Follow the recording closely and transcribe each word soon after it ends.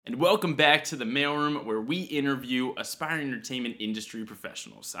And welcome back to the Mailroom, where we interview aspiring entertainment industry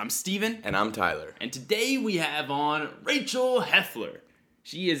professionals. I'm Steven. And I'm Tyler. And today we have on Rachel Heffler.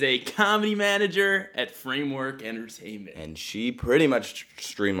 She is a comedy manager at Framework Entertainment. And she pretty much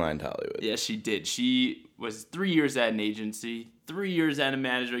streamlined Hollywood. Yes, she did. She was 3 years at an agency, 3 years at a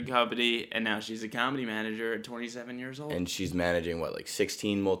management company, and now she's a comedy manager at 27 years old. And she's managing,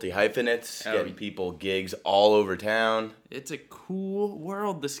 16 multi-hyphenates, getting people gigs all over town. It's a cool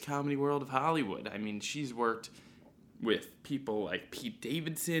world, this comedy world of Hollywood. I mean, she's worked with people like Pete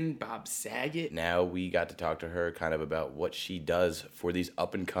Davidson, Bob Saget. Now we got to talk to her kind of about what she does for these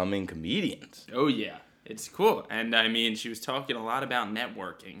up-and-coming comedians. Oh, yeah. It's cool. And, I mean, she was talking a lot about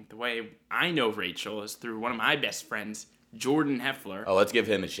networking. The way I know Rachel is through one of my best friends, Jordan Heffler. Oh, let's give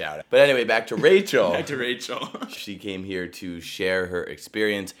him a shout out. But anyway, back to Rachel. Back to Rachel. She came here to share her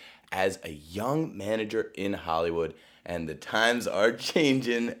experience as a young manager in Hollywood. And the times are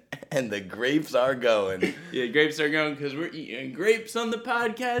changing, and the grapes are going. Yeah, grapes are going because we're eating grapes on the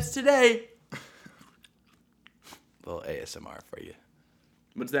podcast today. Little ASMR for you.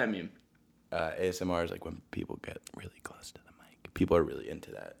 What's that mean? ASMR is like when people get really close to the mic. People are really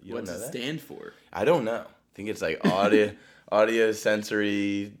into that. You What's don't know it that? stand for? I don't know. I think it's like audio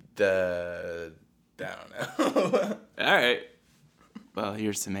sensory. I don't know. All right. Well,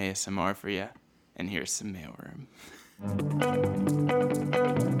 here's some ASMR for you, and here's some Mailroom.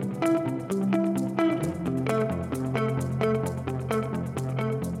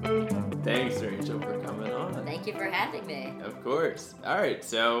 Thanks, Rachel, for coming on. Thank you for having me. Of course. All right,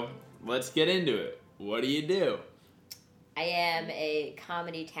 so let's get into it. What do you do? I am a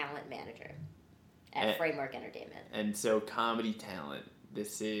comedy talent manager at Framework Entertainment. And so comedy talent,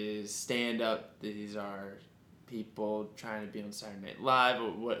 this is stand-up, these are people trying to be on Saturday Night Live.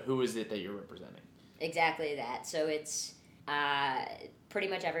 Who is it that you're representing? Exactly that. So it's pretty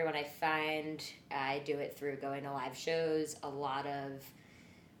much everyone I find. I do it through going to live shows, a lot of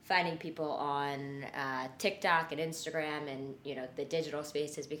finding people on TikTok and Instagram, and the digital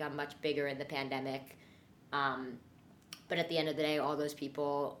space has become much bigger in the pandemic. But at the end of the day, all those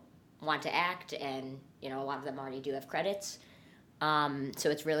people want to act, and a lot of them already do have credits.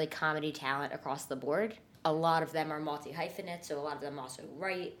 So it's really comedy talent across the board. A lot of them are multi-hyphenate, so a lot of them also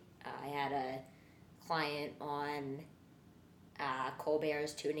write. I had a client on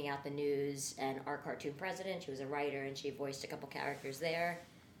Colbert's Tuning Out the News and Our Cartoon President. She was a writer, and she voiced a couple characters there.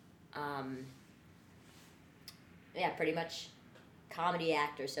 Pretty much comedy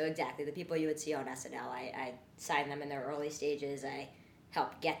actors. So exactly, the people you would see on SNL. I sign them in their early stages. I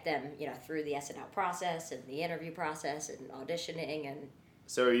help get them, through the SNL process and the interview process and auditioning. And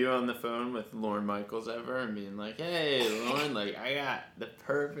so are you on the phone with Lorne Michaels ever and being like, hey, Lorne, I got the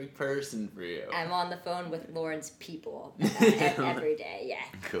perfect person for you? I'm on the phone with Lorne's people every day, yeah.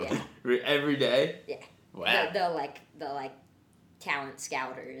 Cool. Yeah. Every day? Yeah. Wow. The talent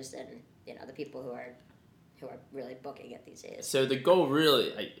scouters and, the people who are really booking it these days. So the goal really,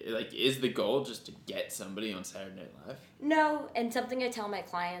 is the goal just to get somebody on Saturday Night Live? No, and something I tell my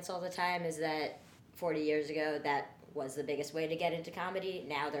clients all the time is that 40 years ago, that was the biggest way to get into comedy.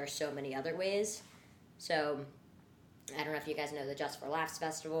 Now there are so many other ways. So I don't know if you guys know the Just for Laughs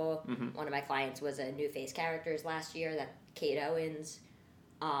Festival. Mm-hmm. One of my clients was a New Face Characters last year, that Kate Owens.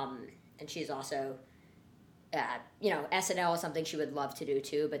 And she's also, SNL is something she would love to do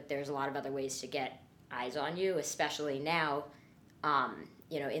too, but there's a lot of other ways to get eyes on you, especially now.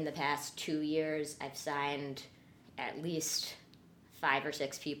 In the past 2 years, I've signed at least 5 or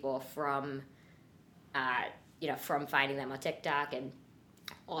 6 people from finding them on TikTok and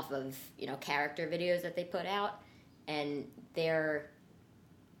off of, character videos that they put out. And a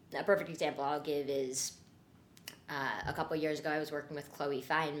perfect example I'll give is a couple years ago I was working with Chloe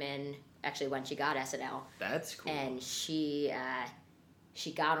Fineman, actually when she got SNL. That's cool. And she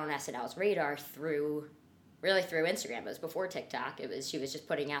got on SNL's radar through Instagram. It was before TikTok. She was just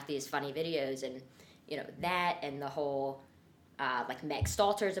putting out these funny videos, and that, and the whole Meg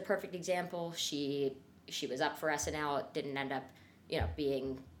Stalter is a perfect example. She was up for SNL. It didn't end up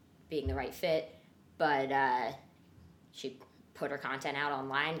being the right fit, but she put her content out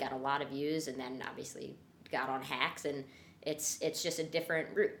online, got a lot of views, and then obviously got on Hacks, and it's just a different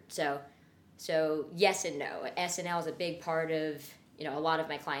route. So yes and no. SNL is a big part of a lot of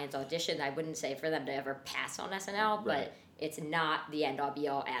my clients audition. I wouldn't say for them to ever pass on SNL, right, but it's not the end all be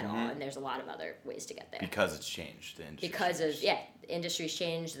all at all, and there's a lot of other ways to get there. Because it's changed, the industry. The industry's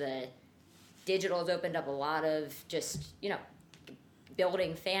changed, the digital's opened up a lot of just,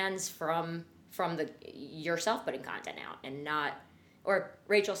 building fans from yourself putting content out, and not, or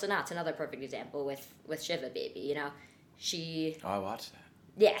Rachel Sonat's another perfect example with Shiva Baby, I watched that.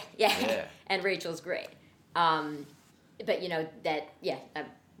 Yeah. And Rachel's great. But that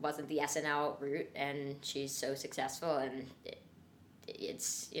wasn't the SNL route, and she's so successful, and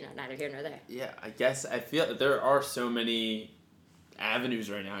it's neither here nor there. Yeah, I guess I feel that there are so many avenues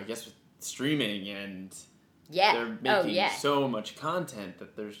right now. I guess with streaming and they're making so much content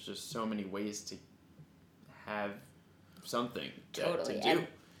that there's just so many ways to have something to do.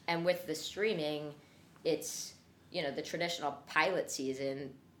 And with the streaming, it's the traditional pilot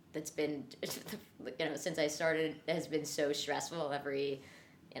season that's been since I started has been so stressful. Every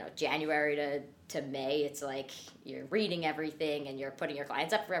January to May, it's like you're reading everything and you're putting your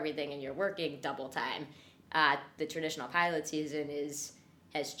clients up for everything and you're working double time. The traditional pilot season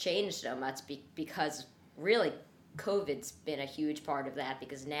has changed so much because really COVID's been a huge part of that,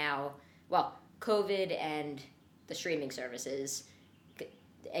 because now, COVID and the streaming services,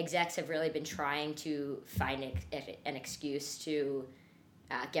 execs have really been trying to find an excuse to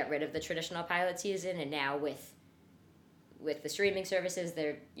get rid of the traditional pilot season, and now with the streaming services,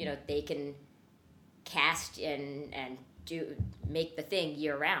 they can cast and make the thing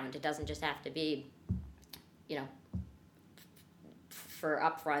year round. It doesn't just have to be, for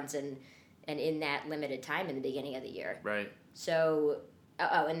upfronts and in that limited time in the beginning of the year. Right. So,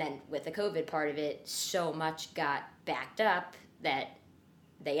 and then with the COVID part of it, so much got backed up that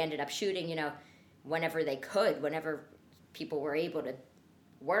they ended up shooting, whenever they could, whenever people were able to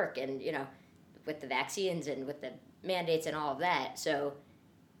work, and, with the vaccines and with the mandates and all of that. So,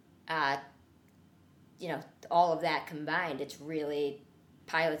 all of that combined, it's really,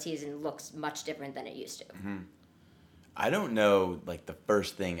 pilot season looks much different than it used to. Mm-hmm. I don't know, the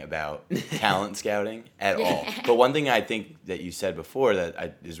first thing about talent scouting at all. But one thing I think that you said before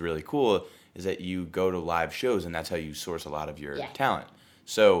that is really cool is that you go to live shows, and that's how you source a lot of your talent.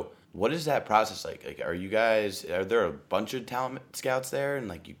 So what is that process like? Are there a bunch of talent scouts there, and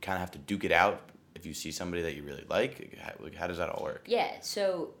you kind of have to duke it out if you see somebody that you really like? How does that all work? Yeah,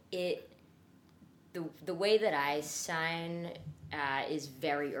 so the way that I sign is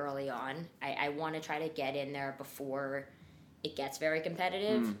very early on. I want to try to get in there before it gets very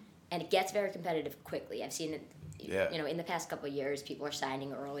competitive, and it gets very competitive quickly. I've seen it, in the past couple of years, people are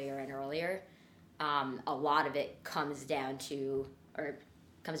signing earlier and earlier. A lot of it comes back to,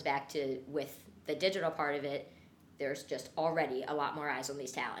 with the digital part of it, there's just already a lot more eyes on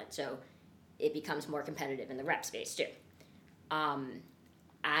these talent, so it becomes more competitive in the rep space too.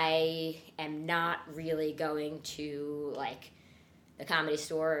 I am not really going to the Comedy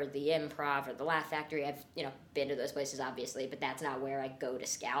Store or the Improv or the Laugh Factory. I've been to those places obviously, but that's not where I go to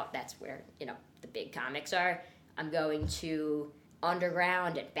scout. That's where the big comics are. I'm going to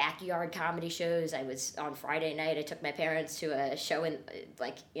underground and backyard comedy shows. I was on Friday night. I took my parents to a show in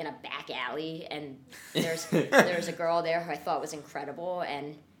a back alley, and there's a girl there who I thought was incredible,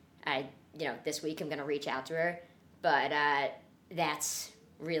 and I this week I'm gonna reach out to her, but that's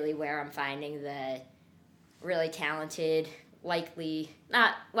really where I'm finding the really talented, likely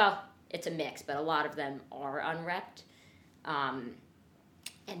not, it's a mix, but a lot of them are unrepped.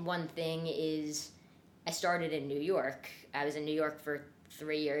 And one thing is, I started in New York. I was in New York for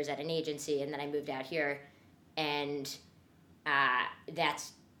 3 years at an agency, and then I moved out here, and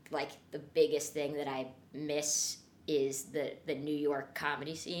that's the biggest thing that I miss is the New York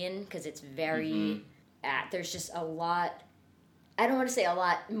comedy scene, because it's very, there's just a lot, I don't want to say a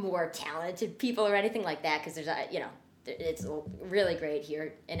lot more talented people or anything like that, because there's it's really great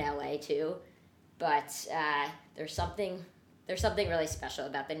here in LA too, but there's something really special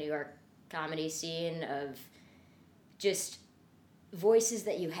about the New York comedy scene, of just voices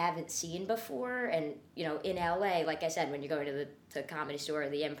that you haven't seen before. And in LA, like I said, when you're going to the Comedy Store or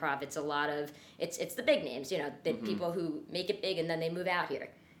the Improv, it's a lot of it's the big names, the people who make it big and then they move out here.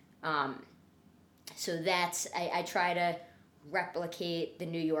 So that's I try to replicate the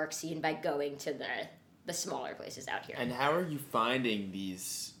New York scene by going to the smaller places out here. And how are you finding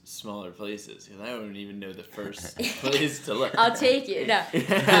these smaller places? Because I don't even know the first place to look. I'll take you. No.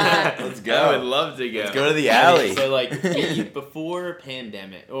 Let's go. I would love to go. Let's go to the alley. So before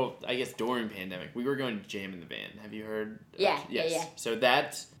pandemic, I guess during pandemic, we were going to Jam in the Van. Have you heard? Yeah. Yes. Yeah. So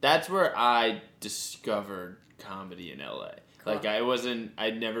that's where I discovered comedy in LA. Cool.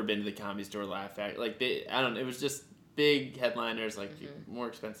 I'd never been to the Comedy Store, Laugh Factory. It was just big headliners, more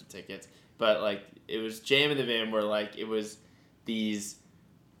expensive tickets. But it was Jam in the Van, where it was these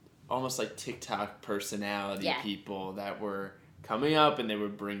almost TikTok personality people that were coming up, and they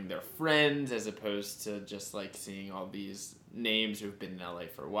would bring their friends, as opposed to just seeing all these names who've been in LA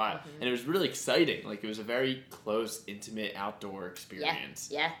for a while. And it was really exciting. It was a very close, intimate, outdoor experience.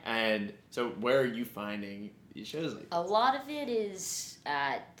 Yeah. And so where are you finding these shows like this? A lot of it is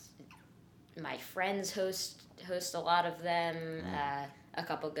my friends host a lot of them. A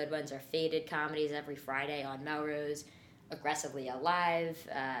couple good ones are Faded Comedies every Friday on Melrose. Aggressively Alive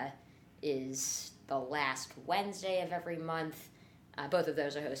is the last Wednesday of every month. Both of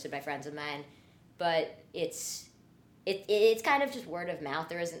those are hosted by friends of mine, but it's kind of just word of mouth.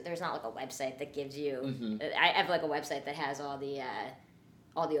 There's not like a website that gives you. I have like a website that has all the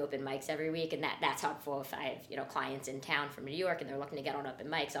open mics every week, and that's helpful if I have clients in town from New York and they're looking to get on open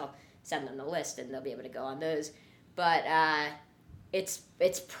mics. I'll send them the list and they'll be able to go on those. But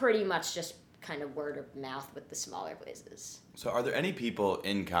it's pretty much just kind of word of mouth with the smaller places. So are there any people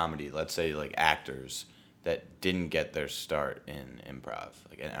in comedy, let's say like actors, that didn't get their start in improv?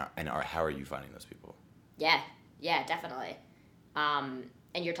 How are you finding those people? Yeah, definitely. And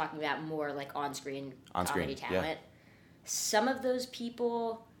you're talking about more like on-screen comedy talent. Yeah. Some of those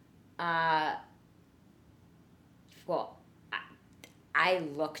people, I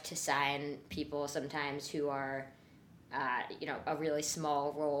look to sign people sometimes who are, a really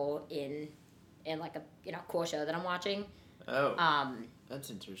small role in like a cool show that I'm watching. Oh, that's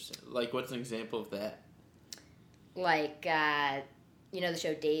interesting. Like, what's an example of that? Like, the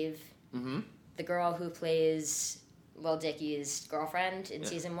show Dave? Mm-hmm. The girl who plays Lil Dicky's girlfriend in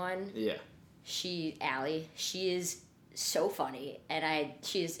season 1? Yeah. Allie, she is so funny, and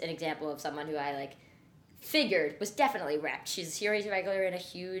she's an example of someone who I, figured was definitely wrecked. She's a series regular in a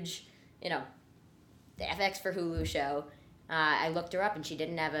huge, the FX for Hulu show. I looked her up, and she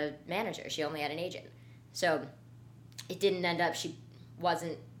didn't have a manager. She only had an agent. So it didn't end up, she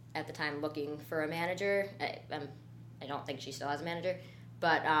wasn't at the time looking for a manager. I don't think she still has a manager.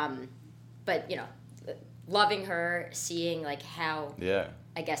 But loving her, seeing, how,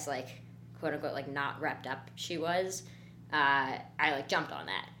 I guess, quote unquote, not wrapped up she was, I, jumped on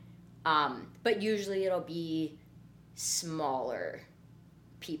that. But usually it'll be smaller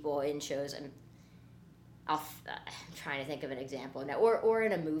people in shows. I'm trying to think of an example now. Or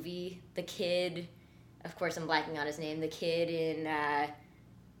in a movie, the kid, of course I'm blanking on his name, the kid in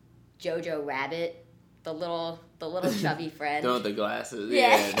Jojo Rabbit, the little chubby friend. The one with the glasses.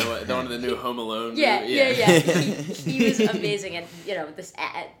 Yeah. The one in the new Home Alone movie. Yeah. He was amazing. And,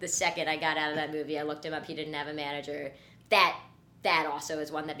 the second I got out of that movie, I looked him up. He didn't have a manager. That also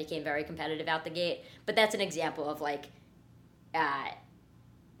is one that became very competitive out the gate. But that's an example of,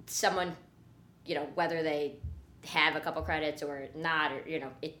 someone, whether they have a couple credits or not, or,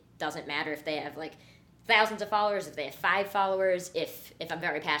 it doesn't matter if they have, thousands of followers, if they have 5 followers, if I'm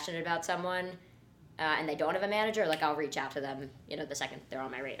very passionate about someone, and they don't have a manager, I'll reach out to them, the second they're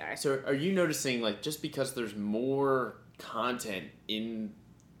on my radar. So are you noticing, just because there's more content in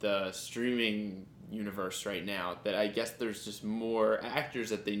the streaming universe right now, that I guess there's just more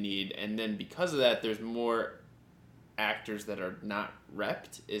actors that they need, and then because of that, there's more actors that are not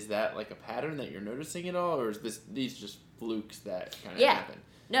repped? Is that, a pattern that you're noticing at all, or is these just flukes that kind of happen?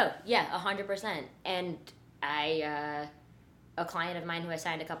 No, 100%. And a client of mine who I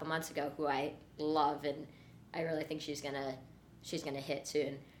signed a couple months ago, who I love, and I really think she's gonna hit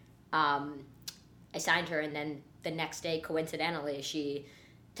soon. I signed her, and then the next day, coincidentally, she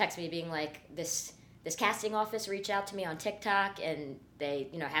texted me being this casting office reached out to me on TikTok, and they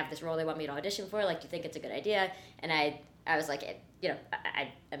have this role they want me to audition for. Do you think it's a good idea? And I was I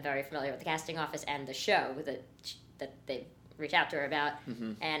am very familiar with the casting office and the show that they reach out to her about.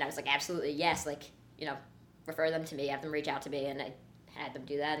 Mm-hmm. And I was absolutely yes, refer them to me, have them reach out to me, and I had them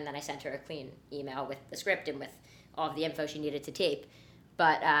do that, and then I sent her a clean email with the script and with all of the info she needed to tape.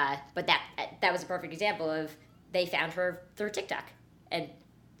 But that was a perfect example of they found her through TikTok, and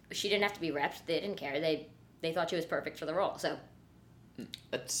she didn't have to be repped. They didn't care. They thought she was perfect for the role. So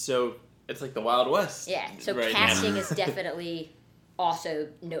it's like the Wild West. Yeah. So right casting is definitely also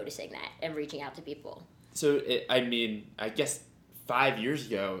noticing that and reaching out to people. So I guess 5 years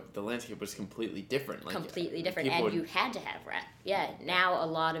ago, the landscape was completely different. Completely different, and you had to have rep. Yeah, now a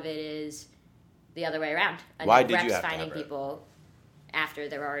lot of it is the other way around. Why did you have to have finding people after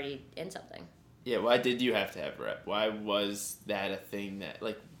they're already in something? Yeah, why did you have to have rep? Why was that a thing that,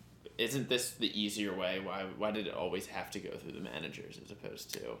 isn't this the easier way? Why did it always have to go through the managers as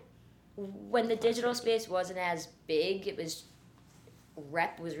opposed to... When the digital space wasn't as big,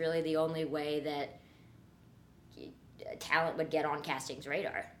 rep was really the only way that talent would get on casting's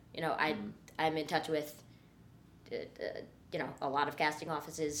radar. I'm in touch with, a lot of casting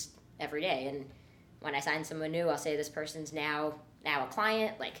offices every day, and when I sign someone new, I'll say this person's now a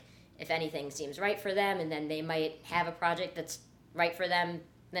client. If anything seems right for them, and then they might have a project that's right for them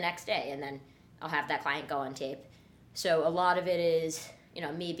the next day, and then I'll have that client go on tape. So a lot of it is,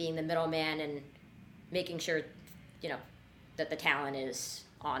 me being the middleman and making sure, that the talent is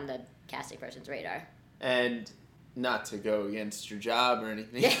on the casting person's radar. And not to go against your job or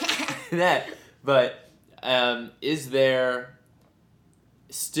anything, but is there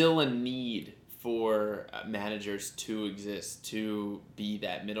still a need for managers to exist, to be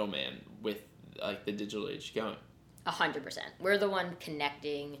that middleman with like the digital age going? 100%. We're the one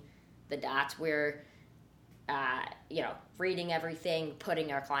connecting the dots. We're, reading everything,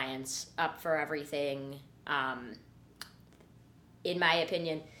 putting our clients up for everything. In my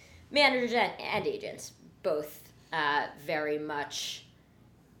opinion, managers and agents both very much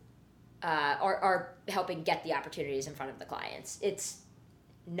are helping get the opportunities in front of the clients. It's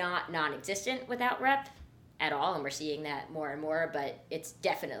not non-existent without rep at all, and we're seeing that more and more, but it's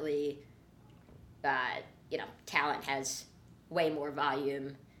definitely, talent has way more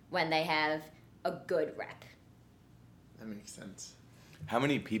volume when they have a good rep. That makes sense. How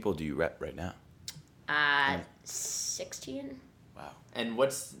many people do you rep right now? 16. Wow. And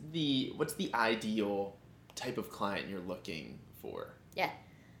what's the ideal type of client you're looking for? Yeah.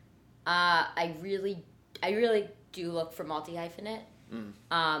 I really do look for multi-hyphenate.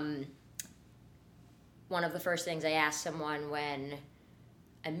 One of the first things I ask someone when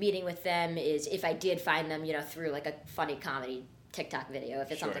I'm meeting with them is if I did find them, through like a funny comedy TikTok video, if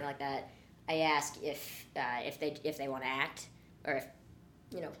it's something like that, I ask if they want to act, or if,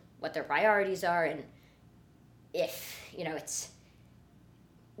 what their priorities are, and if, it's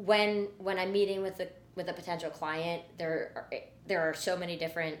when I'm meeting with a potential client, there are so many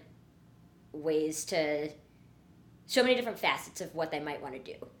different facets of what they might want to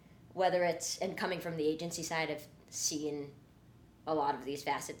do. Whether it's, and coming from the agency side, I've seen a lot of these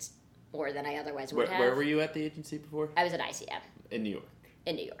facets more than I otherwise would have. Where were you at the agency before? I was at ICM. In New York.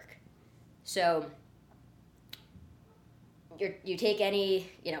 In New York. So, you take any,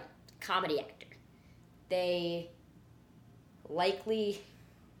 comedy actor. They likely,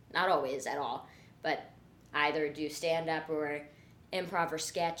 not always at all, but either do stand-up or improv or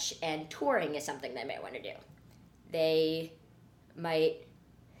sketch, and touring is something they might want to do. They might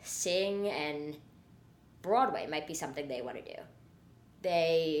sing, and Broadway might be something they want to do.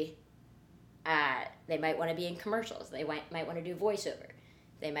 They might want to be in commercials. They might want to do voiceover.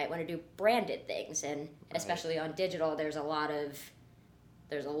 They might want to do branded things, and especially on digital, there's a lot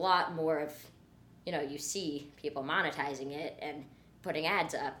more of, you see people monetizing it and putting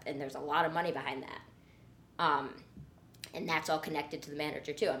ads up, and there's a lot of money behind that. And that's all connected to the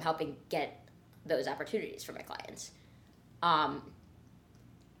manager too. I'm helping get those opportunities for my clients.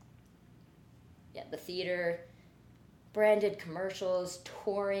 The theater, branded commercials,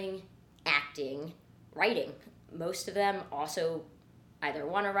 touring, acting, writing. Most of them also either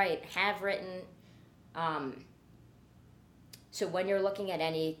want to write, have written. So when you're looking at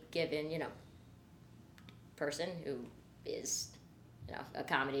any given, person who is, a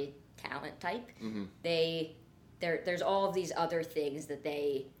comedy talent type, there's all of these other things that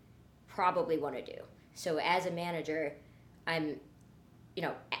they probably want to do. So as a manager, I'm,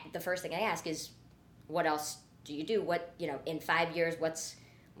 the first thing I ask is, what else do you do? What, in 5 years, what's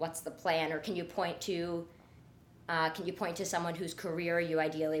the plan? Or can you point to someone whose career you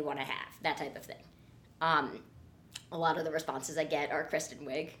ideally want to have? That type of thing. A lot of the responses I get are Kristen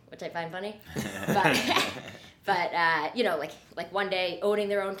Wiig, which I find funny. But like one day owning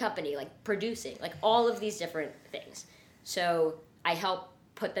their own company, like producing, like all of these different things. So I help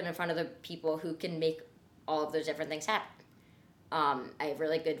put them in front of the people who can make all of those different things happen. I have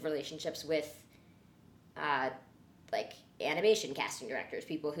really good relationships with like animation casting directors,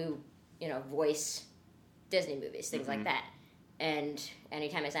 people who, voice Disney movies, things like that. And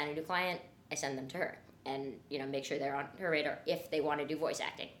anytime I sign a new client, I send them to her and, make sure they're on her radar if they want to do voice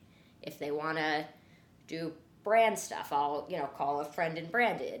acting. If they want to do brand stuff, I'll, call a friend in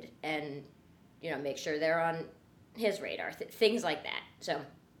branded and, make sure they're on his radar, things like that. So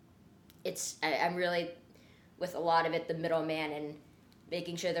I'm really, with a lot of it, the middleman and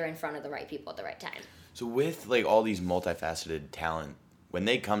making sure they're in front of the right people at the right time. So with like all these multifaceted talent, when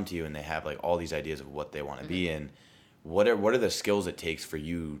they come to you and they have like all these ideas of what they want to be in, what are the skills it takes for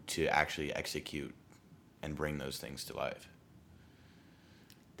you to actually execute and bring those things to life?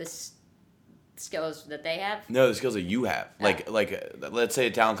 The skills that they have? No, the skills that you have. Like let's say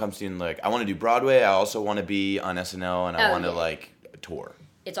a talent comes to you and like, I want to do Broadway. I also want to be on SNL and I want to like tour.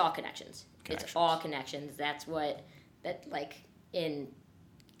 It's all connections. It's all connections. That's like in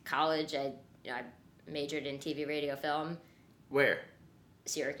college, I majored in TV, radio, film. Where?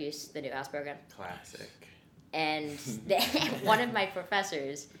 Syracuse, the Newhouse program. Classic. And one of my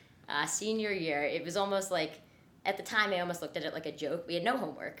professors, senior year, it was almost like at the time, I almost looked at it like a joke. We had no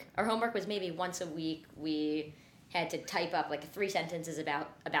homework. Our homework was maybe once a week. We had to type up like 3 sentences about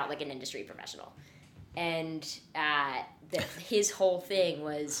like an industry professional. And his whole thing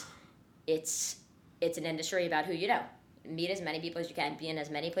was, it's an industry about who you know. Meet as many people as you can, be in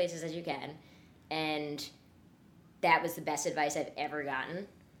as many places as you can. And that was the best advice I've ever gotten.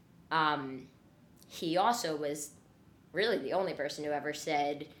 He also was really the only person who ever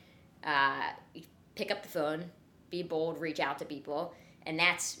said, pick up the phone, be bold, reach out to people. And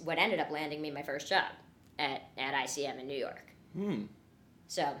that's what ended up landing me my first job at ICM in New York.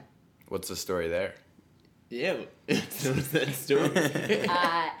 So. What's the story there? Yeah, what's that story?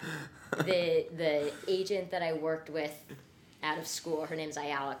 The agent that I worked with out of school, her name's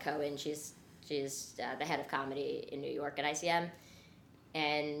Ayala Cohen. She's the head of comedy in New York at ICM.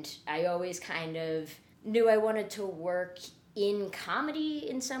 And I always kind of knew I wanted to work in comedy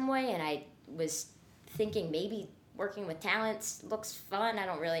in some way, and I was thinking maybe working with talents looks fun. I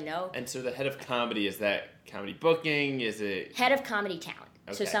don't really know. And so the head of comedy, is that comedy booking? Is it... Head of comedy talent.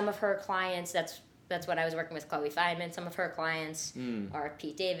 Okay. So some of her clients, that's what I was working with Chloe Feynman. Some of her clients are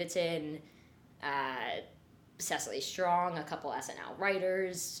Pete Davidson, Cecily Strong, a couple SNL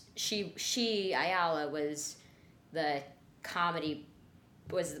writers. Ayala was the comedy,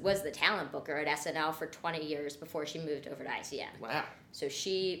 was the talent booker at SNL for 20 years before she moved over to ICM. Wow. So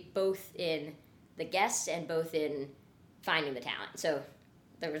she, both in the guests and both in finding the talent. So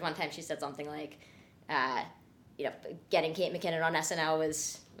there was one time she said something like, getting Kate McKinnon on SNL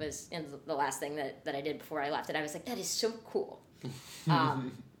was the last thing that I did before I left. And I was like, that is so cool.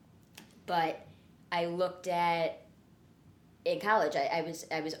 But I looked at, in college, I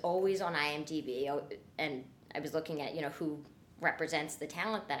was always on IMDb, and I was looking at, who represents the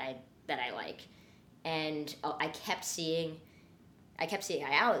talent that I like. And I kept seeing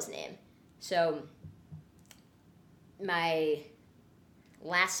Ayala's name. So my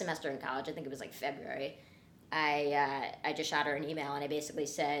last semester in college, I think it was like February, I just shot her an email, and I basically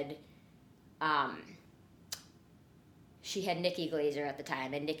said, she had Nikki Glazer at the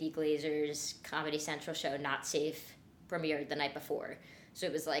time, and Nikki Glazer's Comedy Central show Not Safe premiered the night before. So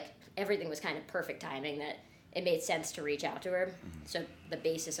it was like everything was kind of perfect timing that it made sense to reach out to her. So the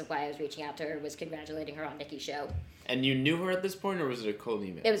basis of why I was reaching out to her was congratulating her on Nikki's show. And you knew her at this point, or was it a cold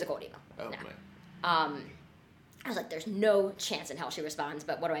email? It was a cold email. Oh, no. my. I was like, there's no chance in hell she responds,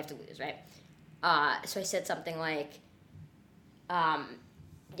 but what do I have to lose, right? So I said something like, I'm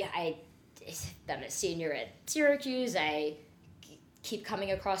a senior at Syracuse. I keep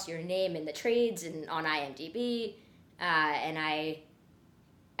coming across your name in the trades and on IMDb. And I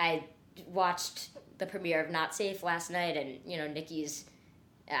watched the premiere of Not Safe last night, and, Nikki's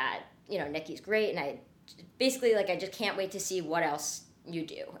great. And I basically, I just can't wait to see what else you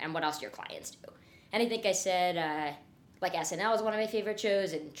do and what else your clients do. And I think I said, SNL is one of my favorite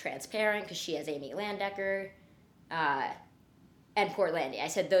shows, and Transparent, because she has Amy Landecker, and Portlandia. I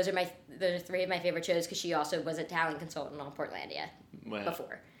said those are 3 of my favorite shows, because she also was a talent consultant on Portlandia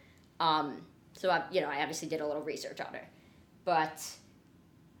before. So I obviously did a little research on her, but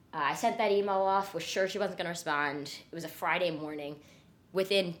I sent that email off. Was sure she wasn't going to respond. It was a Friday morning.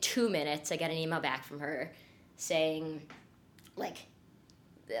 Within 2 minutes, I got an email back from her saying,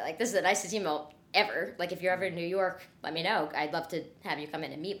 this is the nicest email ever. If you're ever in New York, let me know. I'd love to have you come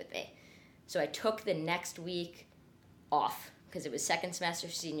in and meet with me. So I took the next week off, because it was second semester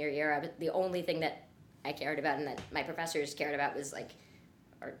senior year. The only thing that I cared about and that my professors cared about was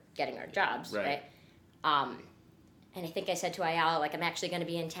getting our jobs, right? And I think I said to Ayala, I'm actually going to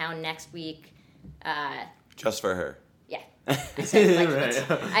be in town next week. Just for her. Yeah. I said,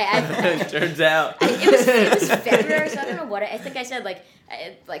 It turns out. It was February, so I don't know what. I think I said,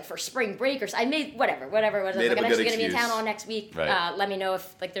 for spring break, or I made whatever it was. I was I'm actually going to be in town all next week. Right. Let me know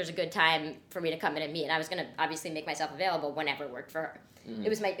if, there's a good time for me to come in and meet. And I was going to obviously make myself available whenever worked for her. Mm-hmm.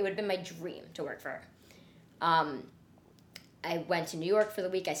 It would have been my dream to work for her. I went to New York for the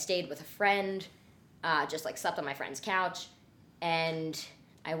week. I stayed with a friend, just slept on my friend's couch. And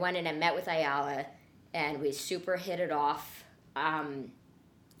I went in and met with Ayala, and we super hit it off.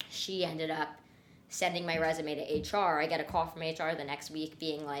 She ended up sending my resume to HR. I get a call from HR the next week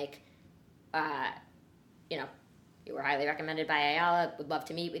being you were highly recommended by Ayala, would love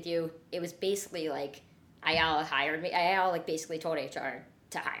to meet with you. It was basically Ayala hired me. Ayala basically told HR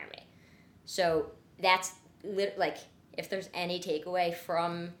to hire me. So that's if there's any takeaway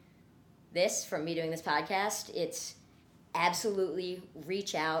from me doing this podcast, it's absolutely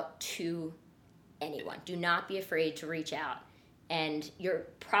reach out to anyone. Do not be afraid to reach out. And you're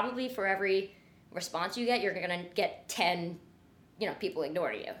probably, for every response you get, you're going to get 10, people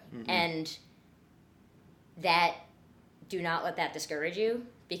ignoring you. Mm-hmm. And that, do not let that discourage you,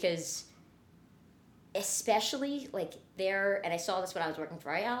 because especially like there, and I saw this when I was working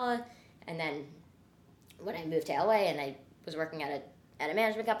for Ayala, and then when I moved to LA and I was working at a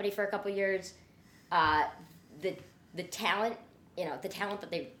management company for a couple of years, the talent, the talent that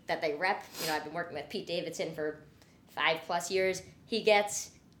they rep, I've been working with Pete Davidson for 5+ years. He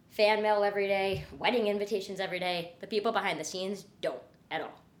gets fan mail every day, wedding invitations every day. The people behind the scenes don't at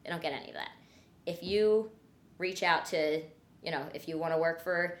all. They don't get any of that. If you reach out to, if you want to work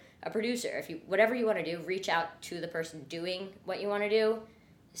for a producer, whatever you want to do, reach out to the person doing what you want to do,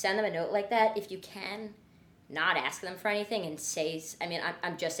 send them a note like that. If you can, not ask them for anything and say,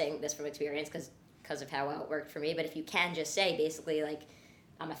 I'm just saying this from experience because of how well it worked for me, but if you can just say basically like,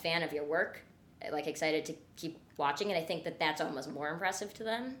 I'm a fan of your work, like excited to keep watching it, I think that's almost more impressive to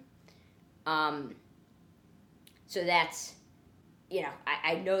them. So that's,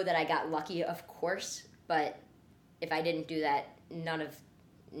 I know that I got lucky, of course, but if I didn't do that, none of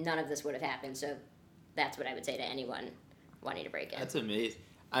this would have happened. So that's what I would say to anyone wanting to break in. That's amazing.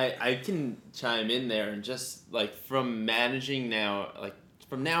 I can chime in there, and just like from now managing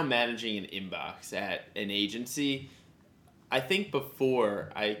an inbox at an agency, I think before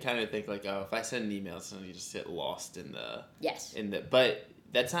I kind of think like, oh, if I send an email, somebody just get lost in the but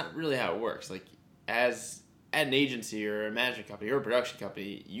that's not really how it works. Like as at an agency or a management company or a production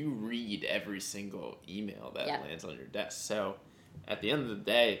company, you read every single email that lands on your desk. So at the end of the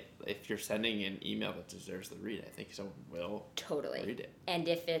day, if you're sending an email that deserves the read, I think someone will read it. And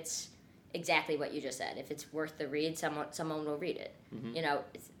if it's exactly what you just said, if it's worth the read, someone will read it. Mm-hmm.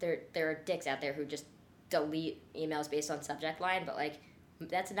 There are dicks out there who just delete emails based on subject line, but like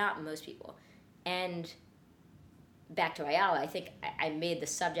that's not most people. And back to Ayala, I think I made the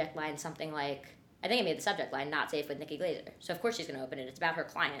subject line something like, not safe with Nikki Glazer. So of course she's going to open it. It's about her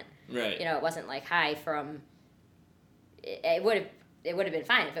client. Right. It wasn't like, hi from... It would have been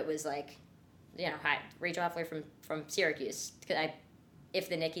fine if it was like, hi, Rachel Heffler from Syracuse. If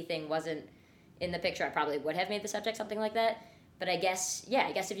the Nikki thing wasn't in the picture, I probably would have made the subject something like that. But I guess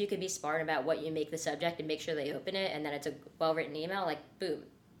if you could be smart about what you make the subject and make sure they open it, and then it's a well-written email, like, boom,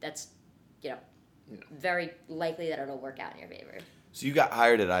 that's, very likely that it'll work out in your favor. So you got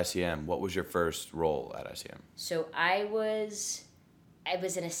hired at ICM. What was your first role at ICM? So I was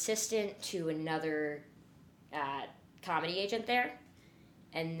an assistant to another comedy agent there,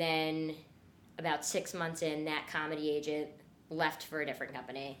 and then about 6 months in, that comedy agent left for a different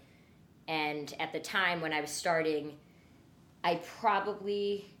company. And at the time when I was starting, I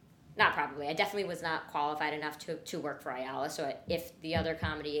definitely was not qualified enough to work for Ayala. So if the other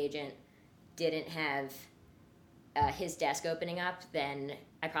comedy agent didn't have his desk opening up, then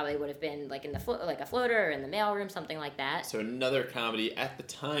I probably would have been like in like a floater or in the mailroom, something like that. So another comedy, at the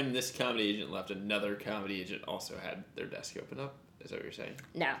time this comedy agent left, another comedy agent also had their desk open up? Is that what you're saying?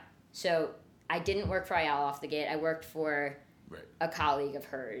 No. So I didn't work for Ayala off the gate. I worked for a colleague of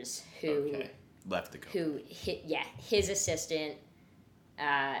hers who left the company. His assistant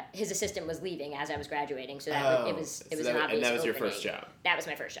was leaving as I was graduating, so it was an obvious opening. And that was your first job? That was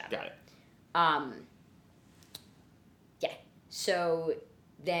my first job. Got it. So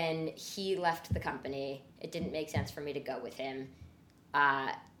then he left the company. It didn't make sense for me to go with him.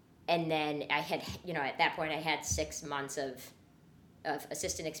 And then I had, at that point I had 6 months of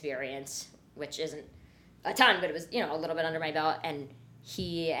assistant experience, which isn't a ton, but it was, a little bit under my belt. And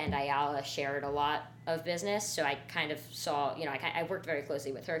he and Ayala shared a lot of business. So I kind of saw, I worked very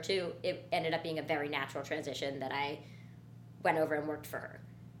closely with her too. It ended up being a very natural transition that I went over and worked for her.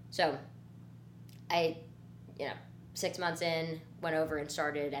 So I, 6 months in, went over and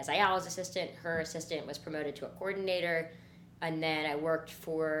started as Ayala's assistant. Her assistant was promoted to a coordinator. And then I worked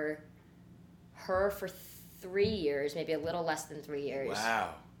for her for 3 years, maybe a little less than 3 years.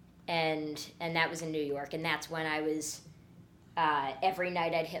 Wow. And that was in New York. And that's when I was, every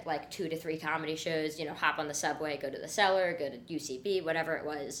night I'd hit like 2 to 3 comedy shows, hop on the subway, go to the Cellar, go to UCB, whatever it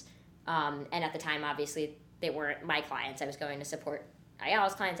was. And at the time, obviously, they weren't my clients. I was going to support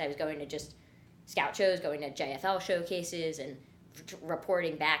Ayala's clients. I was going to just scout shows, going to JFL showcases, and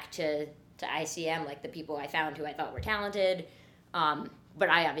reporting back to ICM, like the people I found who I thought were talented. But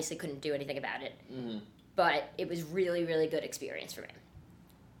I obviously couldn't do anything about it. Mm-hmm. But it was really, really good experience for me.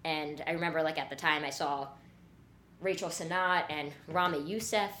 And I remember, like, at the time I saw Rachel Sanat and Rami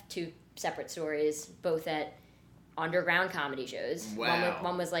Youssef, 2 separate stories, both at underground comedy shows. Wow.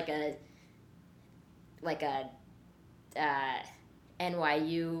 One was like a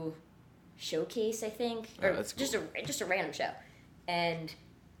NYU showcase, I think, or that's cool. just a random show. And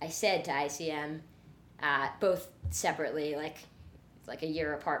I said to ICM, both separately, like a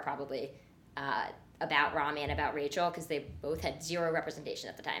year apart probably, about Rami and about Rachel because they both had zero representation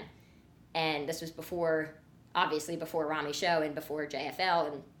at the time. And this was before Rami's show and before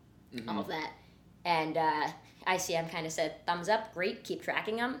JFL and all of that. And ICM kind of said, thumbs up, great, keep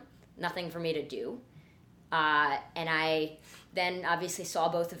tracking them. Nothing for me to do. And I then obviously saw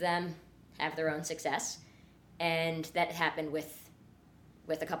both of them have their own success. And that happened with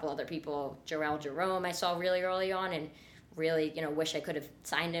a couple other people. Jarrell Jerome I saw really early on and really, wish I could have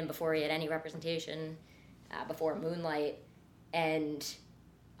signed him before he had any representation, before Moonlight. And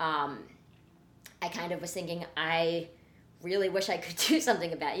I kind of was thinking, I really wish I could do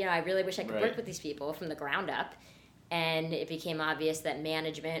something about it. I really wish I could work with these people from the ground up. And it became obvious that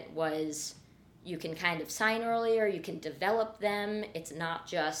management was, you can kind of sign earlier, you can develop them. It's not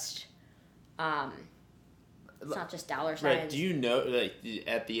just dollar signs. Right. Do you know, like,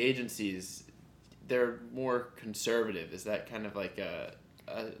 at the agencies, they're more conservative? Is that kind of like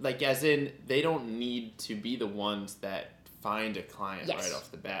like, as in, they don't need to be the ones that find a client right off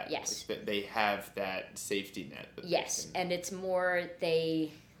the bat? Yes. Like, they have that safety net. Yes, and it's more,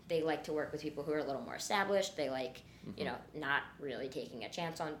 they like to work with people who are a little more established. They like, not really taking a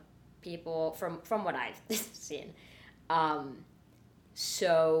chance on people from what I've seen.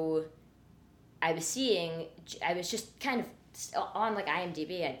 So I was just kind of on like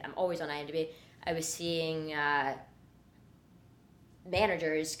IMDb. I'm always on IMDb. I was seeing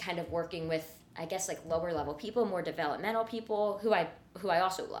managers kind of working with, I guess, like lower level people, more developmental people who I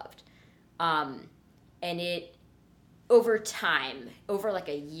also loved. And it, over time, over like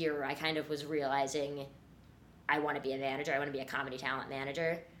a year, I kind of was realizing I want to be a manager. I want to be a comedy talent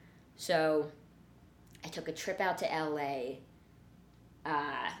manager. So I took a trip out to LA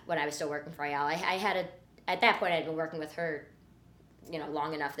when I was still working for Ayala. At that point, I'd been working with her,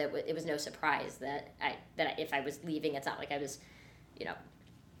 long enough that it was no surprise that if I was leaving, it's not like I was,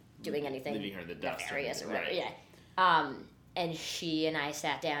 doing anything leaving her in the dust nefarious or whatever. right. Yeah. And she and I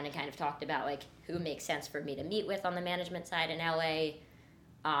sat down and kind of talked about like who makes sense for me to meet with on the management side in LA.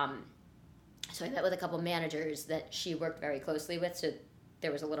 So I met with a couple managers that she worked very closely with, so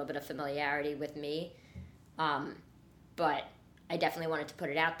there was a little bit of familiarity with me. But I definitely wanted to put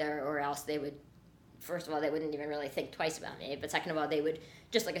it out there, or else they would, first of all, they wouldn't even really think twice about me, but second of all, they would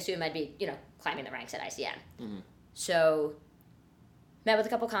just like assume I'd be, climbing the ranks at ICM. Mm-hmm. So met with a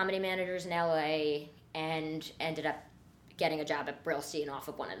couple comedy managers in LA and ended up getting a job at Brillstein off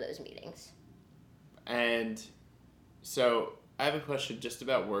of one of those meetings. And so I have a question just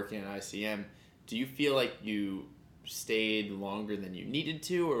about working at ICM. Do you feel like you stayed longer than you needed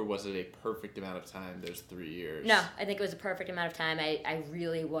to, or was it a perfect amount of time, those 3 years? No, I think it was a perfect amount of time. I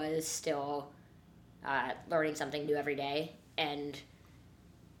really was still learning something new every day. And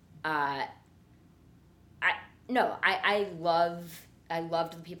I loved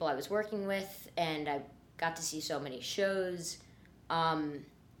the people I was working with, and I got to see so many shows.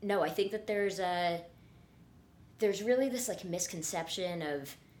 I think that there's really this like misconception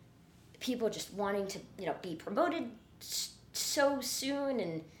of people just wanting to, be promoted so soon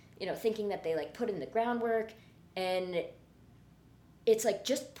and, thinking that they like put in the groundwork, and it's like,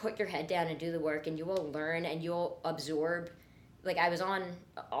 just put your head down and do the work and you will learn and you'll absorb. Like, I was on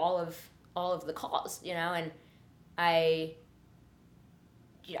all of the calls, and I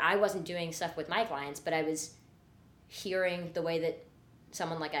wasn't doing stuff with my clients, but I was hearing the way that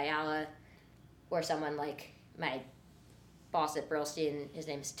someone like Ayala or someone like my boss at Brillstein, his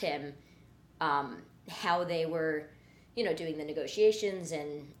name's Tim, how they were, doing the negotiations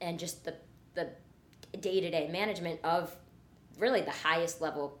and just the day-to-day management of really the highest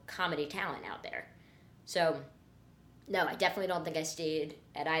level comedy talent out there. So, no, I definitely don't think I stayed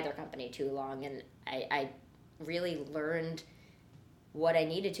at either company too long, and I really learned what I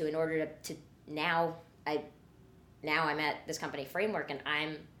needed to in order to now I'm at this company Framework, and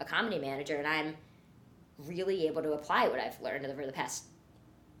I'm a comedy manager, and I'm really able to apply what I've learned over the past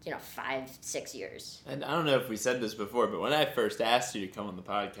 5-6 years. And I don't know if we said this before, but when I first asked you to come on the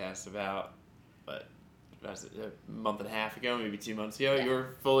podcast about a month and a half ago, maybe 2 months ago, you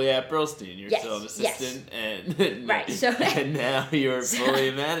were fully at Brillstein. You're still an assistant, and right. So and now you're fully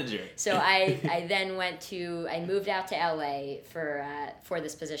a manager. So I then I moved out to LA for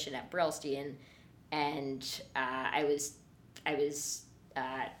this position at Brillstein, and I was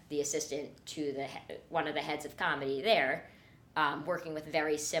the assistant to one of the heads of comedy there, working with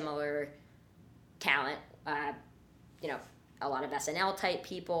very similar talent. A lot of SNL type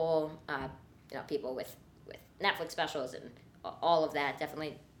people. People with Netflix specials and all of that,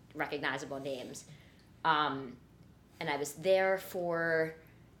 definitely recognizable names. And I was there for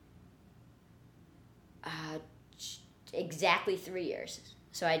exactly 3 years.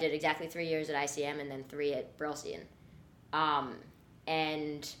 So I did exactly 3 years at ICM and then 3 at Brillstein.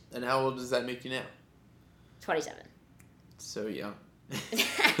 And how old does that make you now? 27. So young.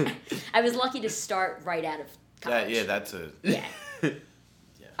 I was lucky to start right out of college. That's a... Yeah.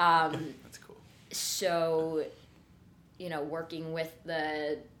 That's cool. So, working with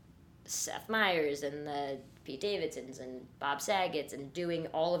the Seth Meyers and the Pete Davidsons and Bob Saget's and doing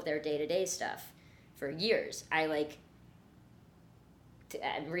all of their day-to-day stuff for years, I'm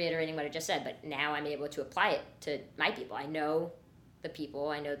reiterating what I just said, but now I'm able to apply it to my people. I know the people,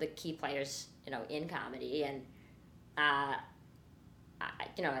 I know the key players, in comedy, and I'm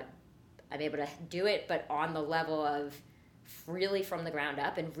able to do it, but on the level of really from the ground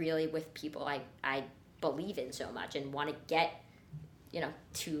up and really with people I believe in so much and want to get,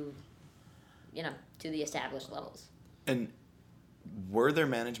 to the established levels. And were there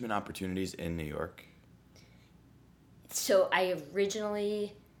management opportunities in New York? So I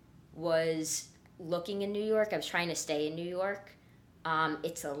originally was looking in New York. I was trying to stay in New York.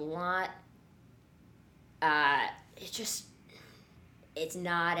 It's a lot. It's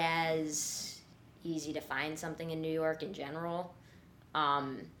not as easy to find something in New York in general.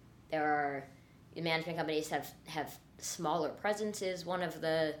 The management companies have smaller presences. One of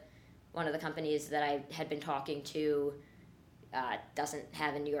the companies that I had been talking to doesn't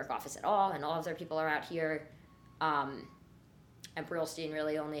have a New York office at all, and all of their people are out here. And Brillstein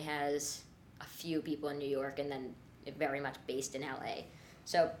really only has a few people in New York, and then very much based in LA.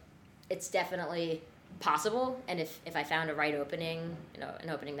 So it's definitely possible, and if I found a right opening, an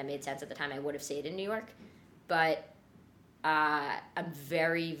opening that made sense at the time, I would have stayed in New York. But I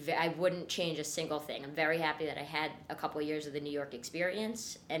wouldn't change a single thing. I'm very happy that I had a couple years of the New York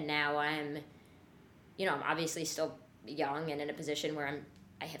experience, and now I'm obviously still young and in a position where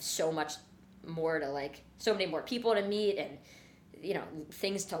I have so much more to so many more people to meet and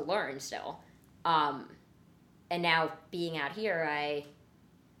things to learn still. And now being out here,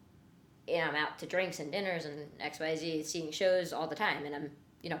 I'm out to drinks and dinners and XYZ, seeing shows all the time, and I'm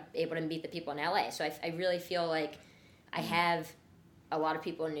able to meet the people in LA. So I really feel like I have a lot of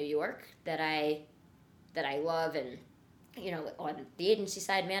people in New York that I love, and on the agency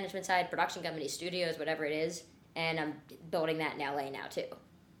side, management side, production companies, studios, whatever it is, and I'm building that in LA now too.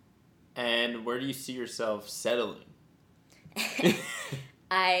 And where do you see yourself settling?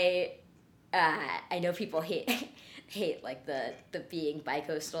 I know people hate like the being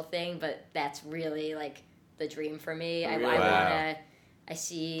bi-coastal thing, but that's really like the dream for me. Wow. I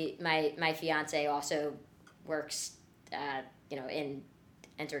see my fiance also works in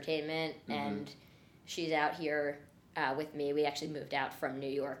entertainment, and she's out here with me. We actually moved out from New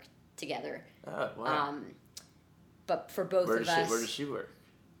York together. Oh, wow. But for both of us, where does she work?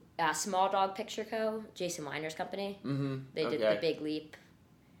 Small Dog Picture Co., Jason Weiner's company. Mm-hmm. They did The Big Leap.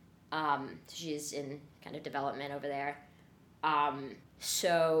 She's in kind of development over there.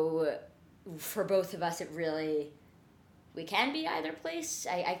 So for both of us, we can be either place.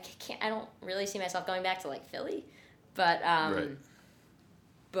 I don't really see myself going back to like Philly, but Right.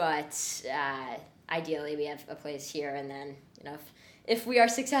 but ideally we have a place here, and then if we are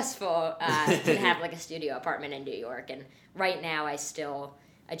successful, can have like a studio apartment in New York. And right now I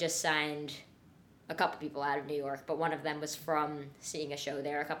just signed a couple people out of New York, but one of them was from seeing a show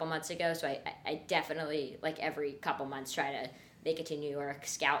there a couple months ago, so I definitely, like, every couple months try to make it to New York,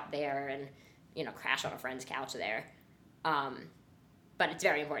 scout there, and crash on a friend's couch there. But it's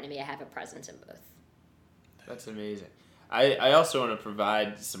very important to me I have a presence in both. That's amazing. I also want to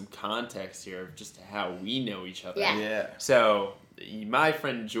provide some context here of just how we know each other. Yeah. So my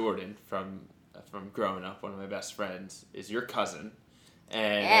friend Jordan from growing up, one of my best friends, is your cousin.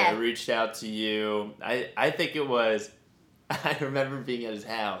 And I reached out to you. I think it was, I remember being at his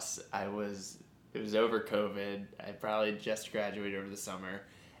house. It was over COVID. I probably just graduated over the summer.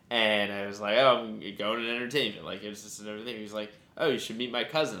 And I was like, oh, I'm going to entertainment. Like, it was just another thing. He was like, oh, you should meet my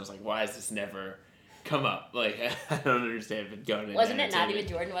cousin. I was like, why has this never come up? Like, I don't understand. But going to Wasn't it not even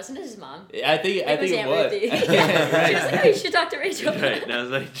Jordan? Wasn't it his mom? I think it was. Yeah, right. She was like, oh, you should talk to Rachel. Right. And I was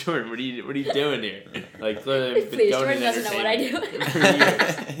like, Jordan, what are you doing here? Like, clearly, I've been please, going Jordan to doesn't know what I do. for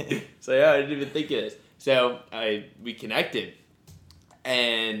years. So yeah, I didn't even think of this. So we connected,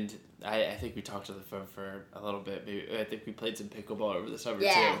 and I think we talked on the phone for a little bit. Maybe I think we played some pickleball over the summer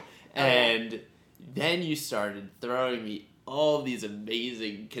too. And then you started throwing me all these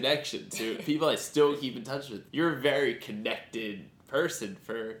amazing connections to people I still keep in touch with. You're a very connected person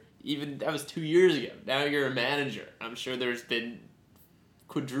that was 2 years ago. Now you're a manager. I'm sure there's been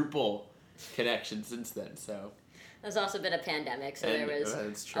quadruple connections since then. So there's also been a pandemic, so there was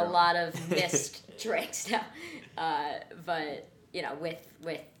a lot of missed drinks now. But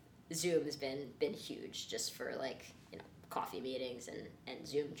with Zoom has been huge just for like coffee meetings and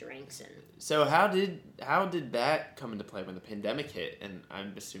Zoom drinks. And so how did that come into play when the pandemic hit? And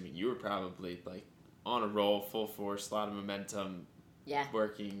I'm assuming you were probably like on a roll, full force, a lot of momentum,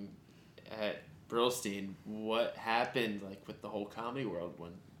 working at Brillstein. What happened like with the whole comedy world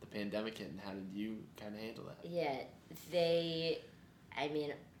when the pandemic hit, and how did you kind of handle that? Yeah,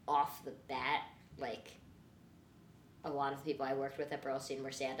 off the bat, like a lot of the people I worked with at Brillstein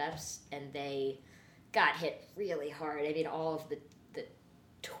were stand-ups, and they got hit really hard. I mean, all of the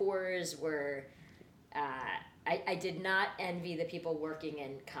tours were. I did not envy the people working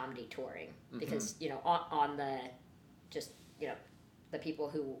in comedy touring because on the just the people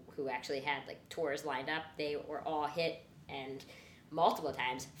who actually had like tours lined up, they were all hit and multiple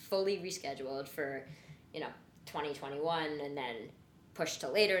times fully rescheduled for 2021 and then pushed to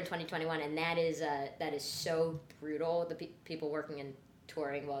later in 2021, and that is so brutal. The people working in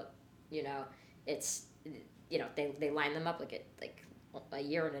touring, it's they line them up like a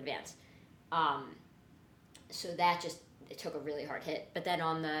year in advance. So that it took a really hard hit. But then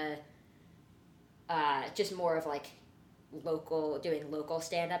on the just more of like doing local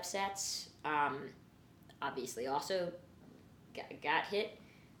stand-up sets, obviously also got hit.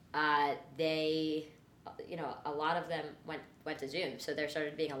 They a lot of them went to Zoom, so there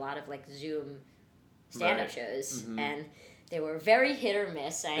started being a lot of like Zoom stand-up shows, and they were very hit or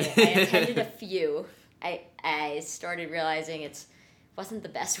miss. I attended a few. I started realizing it wasn't the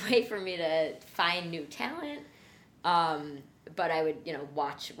best way for me to find new talent, but I would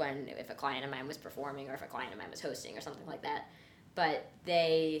watch if a client of mine was performing or if a client of mine was hosting or something like that. But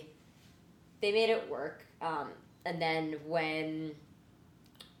they made it work, and then when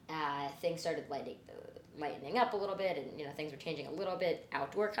things started lightening up a little bit, and things were changing a little bit,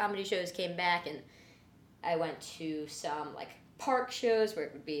 outdoor comedy shows came back, and I went to some like park shows where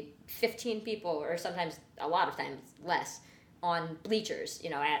it would be 15 people, or sometimes a lot of times less, on bleachers,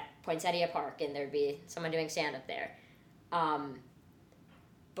 at Poinsettia Park, and there'd be someone doing stand-up there.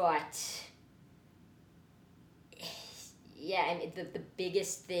 But yeah, I mean, the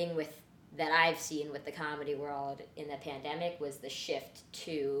biggest thing that I've seen with the comedy world in the pandemic was the shift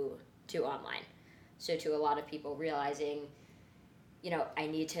to online. So to a lot of people realizing, I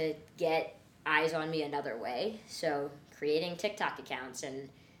need to get eyes on me another way. So creating TikTok accounts and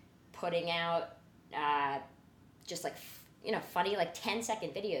putting out just like, funny like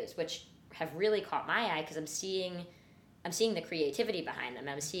 10-second videos, which have really caught my eye because I'm seeing the creativity behind them.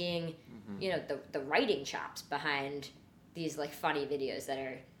 I'm seeing, the writing chops behind these like funny videos that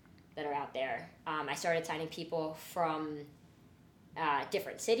are out there. I started signing people from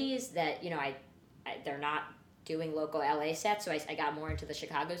different cities that they're not doing local LA sets, so I got more into the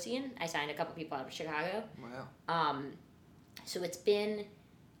Chicago scene. I signed a couple people out of Chicago. Wow. So it's been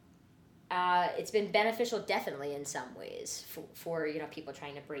beneficial, definitely in some ways for people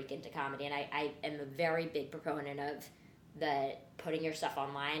trying to break into comedy, and I am a very big proponent of the putting your stuff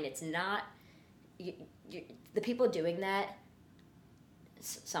online. It's not the people doing that.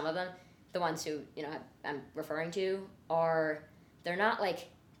 Some of them, the ones who I'm referring to, they're not like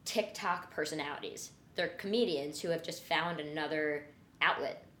TikTok personalities. They're comedians who have just found another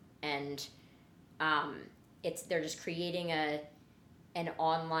outlet, and they're just creating an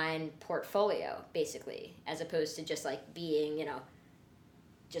online portfolio basically, as opposed to just like being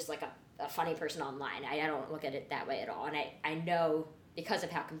just like a funny person online. I don't look at it that way at all, and I know because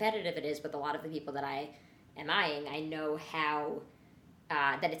of how competitive it is with a lot of the people that I am eyeing, I know how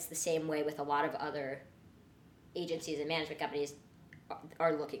that it's the same way with a lot of other agencies and management companies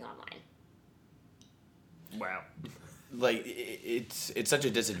are looking online. Wow. Like, it's such a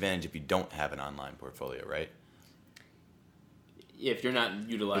disadvantage if you don't have an online portfolio, right? If you're not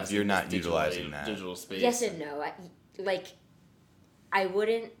utilizing that digital space. Yes and no. I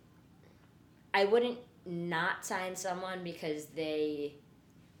wouldn't not sign someone because they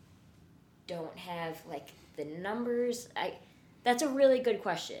don't have like the numbers. That's a really good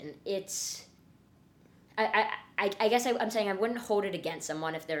question. I guess I'm saying I wouldn't hold it against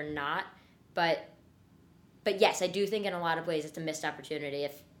someone if they're not, but yes, I do think in a lot of ways it's a missed opportunity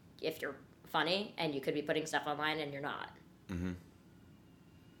if you're funny and you could be putting stuff online and you're not. Mm-hmm.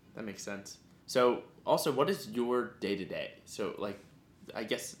 That makes sense. So also, what is your day-to-day? So like, I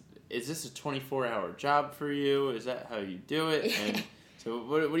guess, is this a 24-hour job for you? Is that how you do it? And so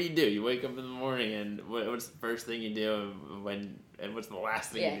what do you do? You wake up in the morning, and what's the first thing you do, and what's the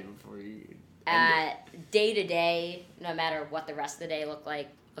last thing you do before you day to day, no matter what the rest of the day looks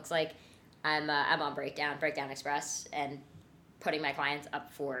like, I'm on Breakdown Express, and putting my clients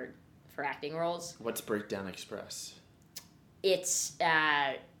up for acting roles. What's Breakdown Express? it's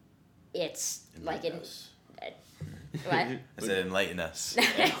like an what? I said enlighten us.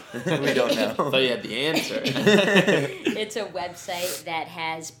 We don't know. I thought you had the answer. It's a website that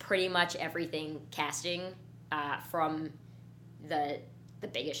has pretty much everything casting from the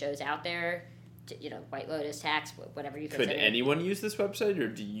biggest shows out there to, White Lotus, Tax, whatever you consider. Could anyone use this website, or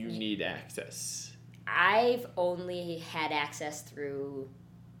do you need access? I've only had access through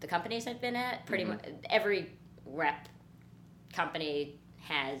the companies I've been at. Pretty much every rep company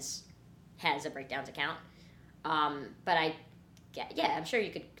has a breakdowns account. But I'm sure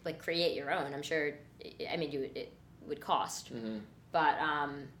you could create your own. I'm sure. I mean, it would cost, but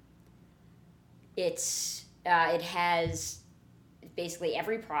it has basically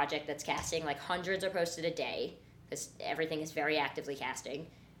every project that's casting. Like hundreds are posted a day because everything is very actively casting,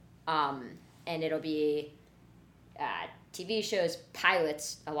 and it'll be TV shows,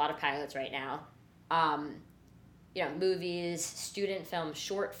 pilots, a lot of pilots right now. Movies, student films,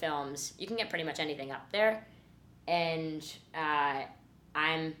 short films. You can get pretty much anything up there. And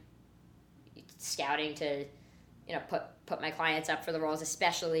I'm scouting to, put my clients up for the roles,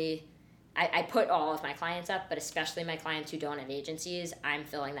 especially, I put all of my clients up, but especially my clients who don't have agencies, I'm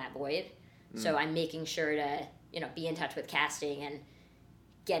filling that void. So I'm making sure to, be in touch with casting and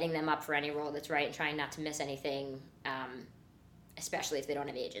getting them up for any role that's right and trying not to miss anything, especially if they don't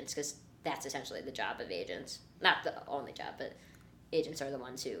have agents, because that's essentially the job of agents. Not the only job, but agents are the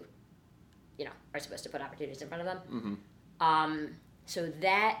ones who are supposed to put opportunities in front of them. So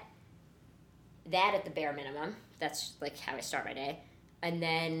that at the bare minimum, that's like how I start my day. And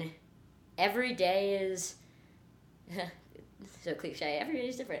then every day is so cliche. Every day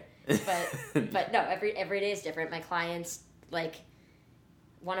is different, but no, every day is different. My clients,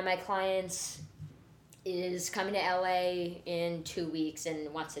 one of my clients is coming to LA in 2 weeks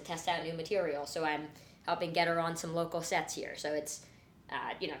and wants to test out new material. So I'm helping get her on some local sets here. So it's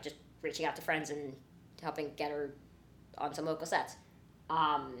just reaching out to friends and helping get her on some local sets.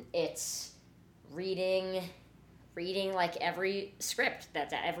 It's reading like every script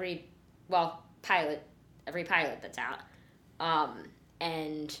that's out, every pilot that's out,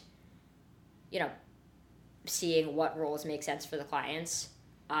 and seeing what roles make sense for the clients.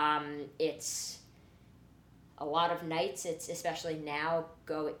 It's a lot of nights. It's especially now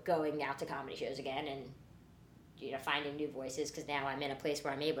going out to comedy shows again and finding new voices, because now I'm in a place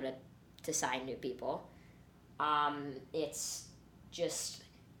where I'm able to sign new people. It's just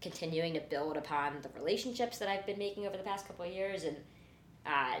continuing to build upon the relationships that I've been making over the past couple of years, and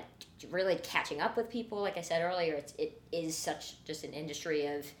really catching up with people. Like I said earlier, it is such just an industry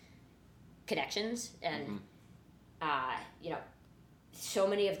of connections, and so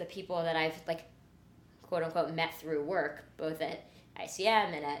many of the people that I've quote unquote met through work, both at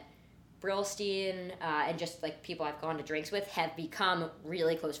ICM and at Brillstein, and just people I've gone to drinks with, have become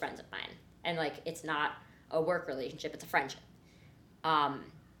really close friends of mine. And it's not a work relationship, it's a friendship.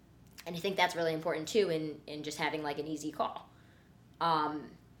 And I think that's really important too in just having an easy call.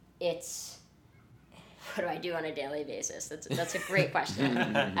 It's, what do I do on a daily basis? That's a great question.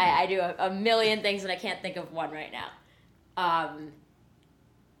 I do a million things and I can't think of one right now.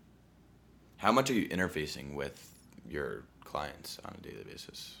 How much are you interfacing with your clients on a daily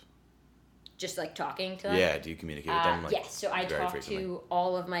basis? Just talking to them? Yeah, do you communicate with them? Yes, so I talk to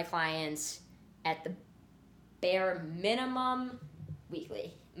all of my clients at the bare minimum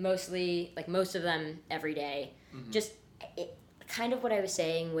weekly. Mostly, most of them every day. Just kind of what I was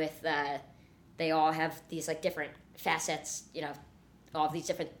saying with they all have these different facets, all of these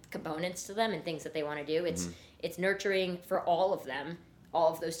different components to them and things that they want to do. It's nurturing for all of them,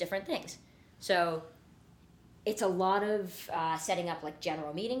 all of those different things. So it's a lot of setting up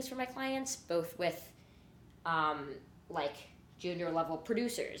general meetings for my clients, both with junior level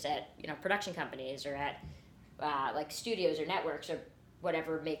producers at production companies or at studios or networks or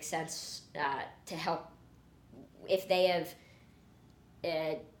whatever makes sense to help if they have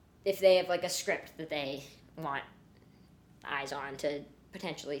a script that they want eyes on to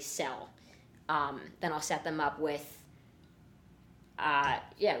potentially sell. Then I'll set them up with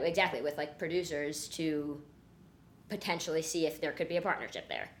with producers to potentially see if there could be a partnership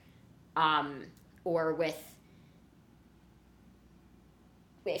there, or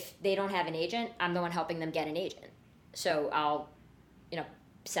if they don't have an agent, I'm the one helping them get an agent. So I'll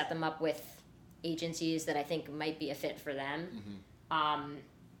set them up with agencies that I think might be a fit for them, and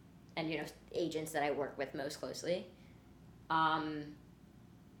agents that I work with most closely.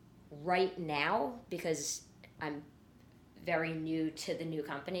 Right now, because I'm very new to the new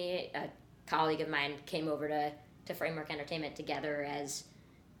company, a colleague of mine came over to Framework Entertainment together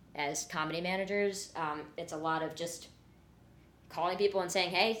as comedy managers. It's a lot of just calling people and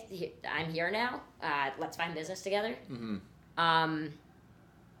saying, hey, I'm here now. Let's find business together.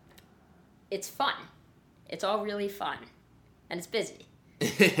 It's fun. It's all really fun. And it's busy.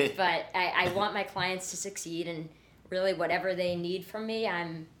 But I want my clients to succeed, and really whatever they need from me,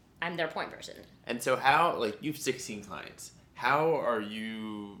 I'm their point person. And so how, like, you've 16 clients. How are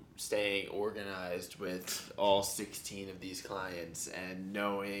you staying organized with all 16 of these clients and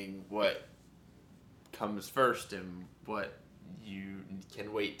knowing what comes first and what you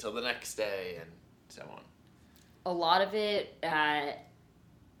can wait till the next day and so on? A lot of it has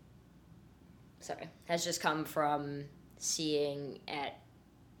just come from seeing at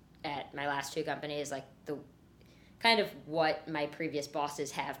my last 2 companies, like, the kind of what my previous bosses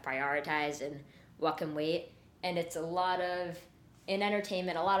have prioritized and what can wait. And it's a lot of, in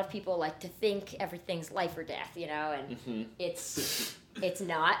entertainment, a lot of people like to think everything's life or death, and it's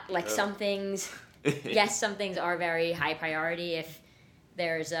not. Like, some things, yes, some things are very high priority. If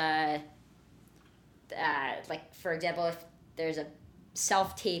there's like, for example, if there's a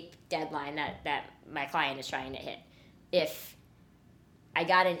self-tape deadline that my client is trying to hit, if I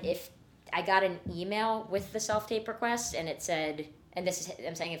got an email with the self-tape request and it said, and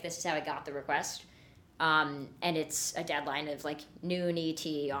I'm saying if this is how I got the request, and it's a deadline of like noon ET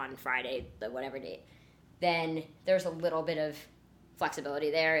on Friday, the whatever date, then there's a little bit of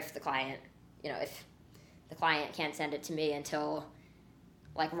flexibility there. If the client, if the client can't send it to me until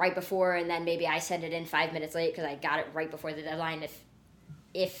like right before, and then maybe I send it in 5 minutes late because I got it right before the deadline.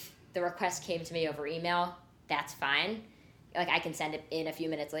 If the request came to me over email, that's fine. Like, I can send it in a few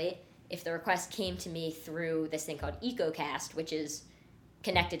minutes late. If the request came to me through this thing called EcoCast, which is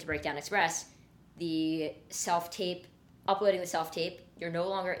connected to Breakdown Express, the self-tape, uploading the self-tape, you're no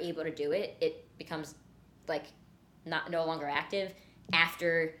longer able to do it. It becomes like no longer active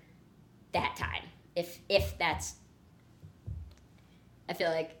after that time. If that's, I feel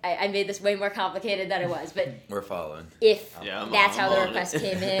like I made this way more complicated than it was, but we're following. If that's how the request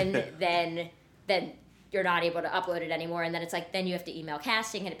came in, then you're not able to upload it anymore, and then it's like, then you have to email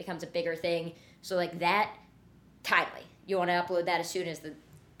casting, and it becomes a bigger thing. So like that, timely. You want to upload that as soon as the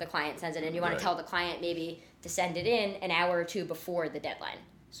client sends it in. You want to tell the client maybe to send it in an hour or 2 before the deadline,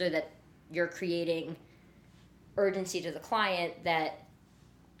 so that you're creating urgency to the client, that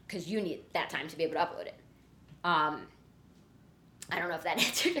because you need that time to be able to upload it. I don't know if that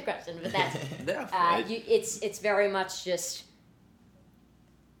answered the question, but that's it's very much just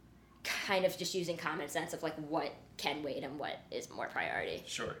kind of just using common sense of like what can wait and what is more priority.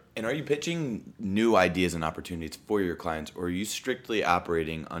 Sure. And are you pitching new ideas and opportunities for your clients, or are you strictly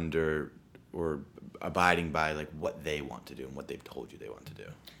operating under or abiding by like what they want to do and what they've told you they want to do?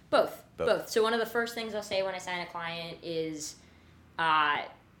 Both. So one of the first things I'll say when I sign a client is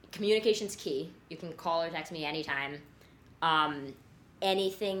communication's key. You can call or text me anytime.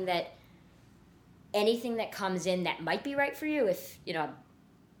 Anything that comes in that might be right for you,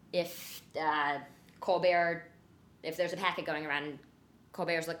 if Colbert, if there's a packet going around and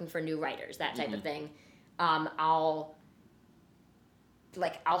Colbert's looking for new writers, that type of thing, I'll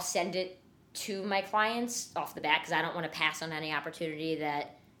send it to my clients off the bat, because I don't want to pass on any opportunity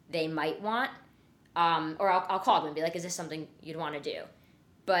that they might want, or I'll call them and be like, is this something you'd want to do?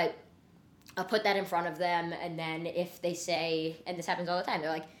 But I'll put that in front of them, and then if they say, and this happens all the time, they're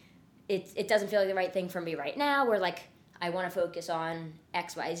like, it doesn't feel like the right thing for me right now, or like, I want to focus on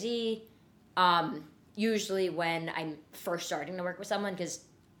XYZ. Usually when I'm first starting to work with someone, because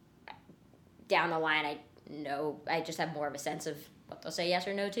down the line I just have more of a sense of what they'll say yes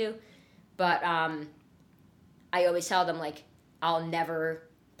or no to. But I always tell them, like, I'll never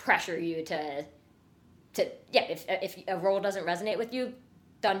pressure you to if a role doesn't resonate with you,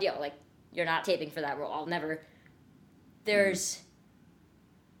 done deal. Like, you're not taping for that role. I'll never. There's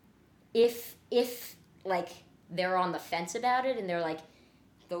if like they're on the fence about it and they're like,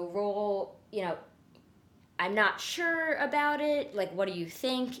 the role, I'm not sure about it. Like, what do you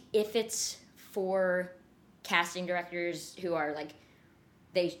think? If it's for casting directors who are like,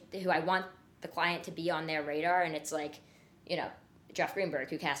 who I want the client to be on their radar, and it's like, Jeff Greenberg,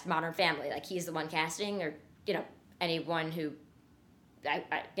 who cast Modern Family, like, he's the one casting, or anyone who,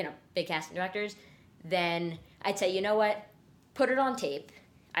 big casting directors, then I'd say, you know what, put it on tape.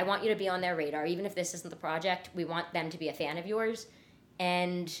 I want you to be on their radar, even if this isn't the project. We want them to be a fan of yours,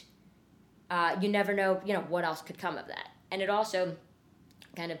 and you never know, what else could come of that. And it also,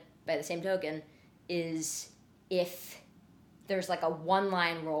 kind of by the same token, is if there's like a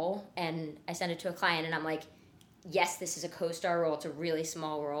one-line role, and I send it to a client, and I'm like, yes, this is a co-star role. It's a really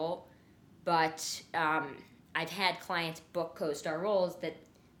small role, but I've had clients book co-star roles that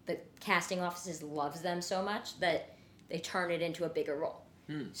the casting offices loves them so much that they turn it into a bigger role.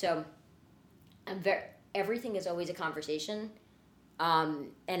 So everything is always a conversation.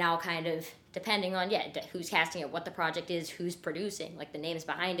 And I'll kind of, depending on, who's casting it, what the project is, who's producing, like the names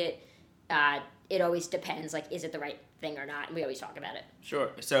behind it, it always depends, like, is it the right thing or not? And we always talk about it. Sure.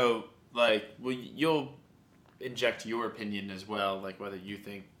 So, like, you'll inject your opinion as well, like whether you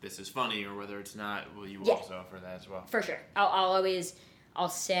think this is funny or whether it's not. Will you also offer that as well? For sure. I'll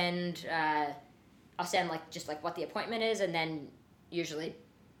send like just like what the appointment is, and then usually,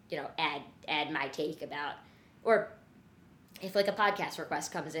 add my take about, or if like a podcast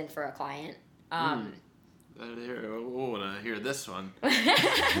request comes in for a client. I want to hear this one.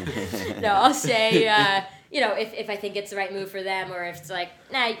 No, I'll say, if I think it's the right move for them, or if it's like,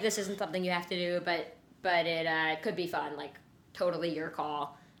 nah, this isn't something you have to do, but it could be fun, like totally your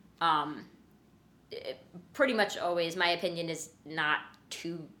call. Pretty much always, my opinion is not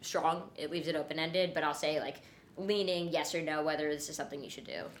too strong. It leaves it open-ended, but I'll say like leaning yes or no, whether this is something you should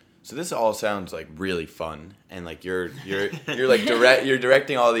do. So this all sounds like really fun, and like you're like you're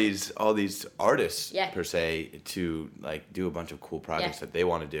directing all these artists per se to like do a bunch of cool projects that they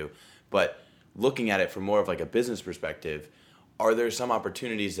want to do. But looking at it from more of like a business perspective, are there some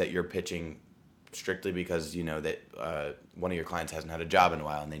opportunities that you're pitching strictly because that one of your clients hasn't had a job in a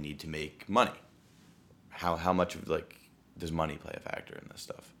while and they need to make money? How much of like does money play a factor in this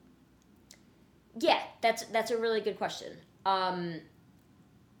stuff? Yeah, that's a really good question.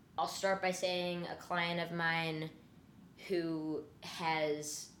 I'll start by saying a client of mine who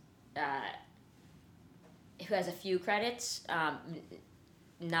has a few credits,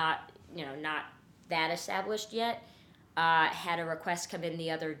 not that established yet, had a request come in the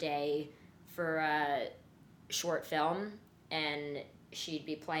other day for a short film, and she'd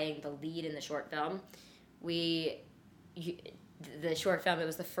be playing the lead in the short film. The short film, it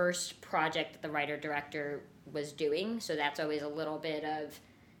was the first project that the writer-director was doing, so that's always a little bit of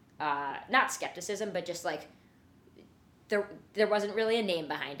not skepticism, but just like there wasn't really a name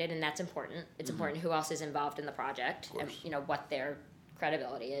behind it, and that's important. It's important who else is involved in the project and what their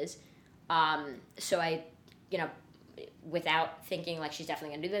credibility is. So I, without thinking like she's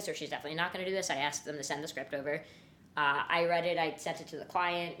definitely gonna do this or she's definitely not gonna do this, I asked them to send the script over. I read it, I sent it to the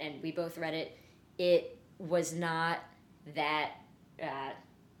client, and we both read it. It was not that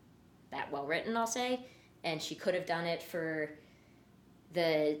well written, I'll say, and she could have done it for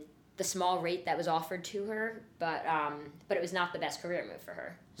the small rate that was offered to her, but it was not the best career move for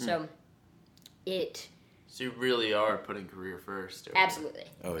her. So you really are putting career first. Absolutely.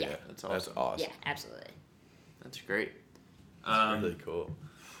 Oh yeah, that's awesome. That's awesome. Yeah, absolutely. That's great. That's really cool.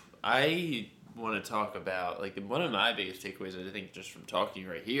 I want to talk about like one of my biggest takeaways, I think, just from talking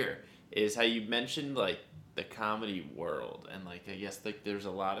right here, is how you mentioned like the comedy world, and like I guess like there's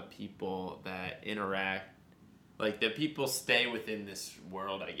a lot of people that interact. Like, that people stay within this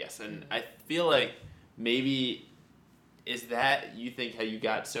world, I guess. And I feel like maybe is that, you think, how you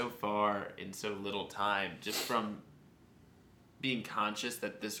got so far in so little time, just from being conscious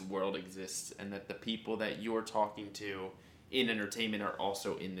that this world exists and that the people that you're talking to in entertainment are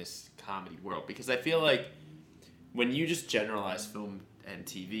also in this comedy world? Because I feel like when you just generalize film and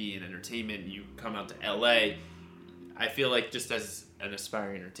TV and entertainment, you come out to LA, I feel like just as an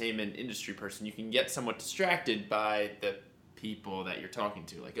aspiring entertainment industry person, you can get somewhat distracted by the people that you're talking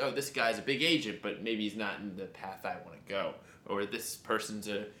to. Like, oh, this guy's a big agent, but maybe he's not in the path I want to go. Or this person's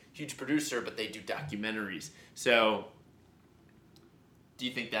a huge producer, but they do documentaries. So, do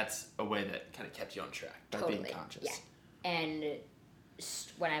you think that's a way that kind of kept you on track by being conscious? Yeah. And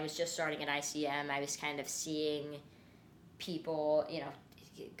when I was just starting at ICM, I was kind of seeing people,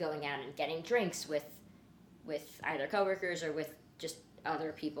 going out and getting drinks with either coworkers or with just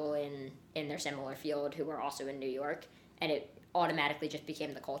other people in their similar field who were also in New York, and it automatically just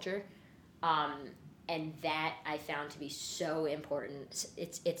became the culture. And that I found to be so important.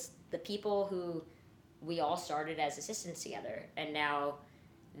 It's the people who we all started as assistants together, and now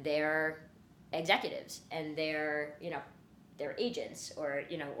they're executives, and they're agents, or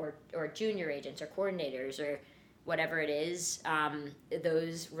junior agents or coordinators or whatever it is.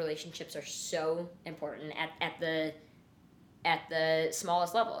 Those relationships are so important at the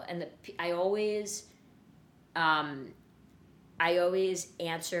smallest level, and I always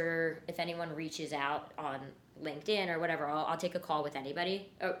answer if anyone reaches out on LinkedIn or whatever. I'll take a call with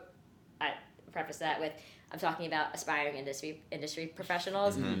anybody. Oh, I preface that with I'm talking about aspiring industry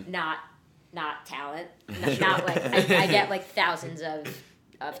professionals, not talent. Not like I get like thousands of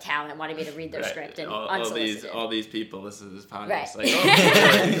talent wanting me to read their script and unsolicited. All these people listen to this podcast. Right. Like,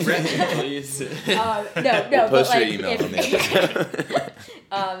 oh, please. No, we'll but post your like, email on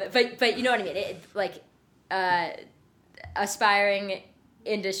the but you know what I mean. aspiring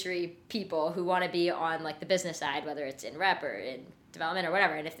industry people who want to be on like the business side, whether it's in rep or in development or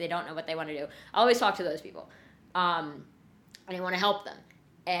whatever, and if they don't know what they want to do, I always talk to those people, and I want to help them.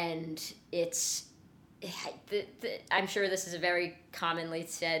 And it's, I'm sure this is a very commonly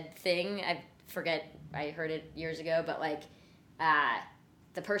said thing. I forget, I heard it years ago, but like,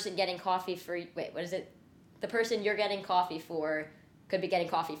 the person getting coffee for, the person you're getting coffee for could be getting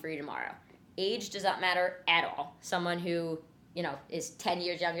coffee for you tomorrow. Age does not matter at all. Someone who, is 10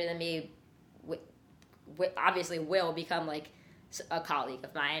 years younger than me obviously will become like a colleague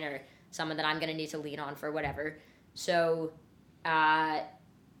of mine or someone that I'm going to need to lean on for whatever. So I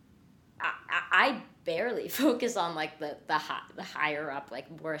barely focus on like the higher up,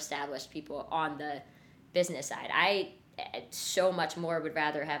 like more established people on the business side. I so much more would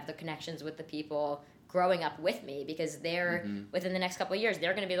rather have the connections with the people growing up with me, because they're within the next couple of years,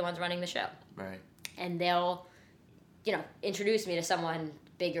 they're going to be the ones running the show. Right. And they'll, introduce me to someone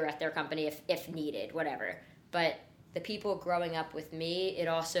bigger at their company if needed, whatever. But the people growing up with me, it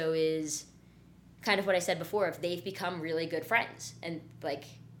also is kind of what I said before, if they've become really good friends, and like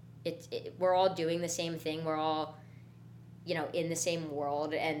we're all doing the same thing, we're all, in the same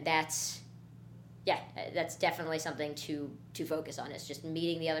world, and that's definitely something to focus on. It's just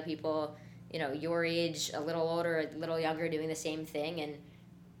meeting the other people, your age, a little older, a little younger, doing the same thing, and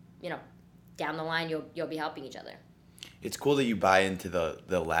down the line you'll be helping each other. It's cool that you buy into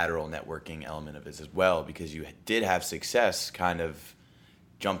the lateral networking element of this as well, because you did have success kind of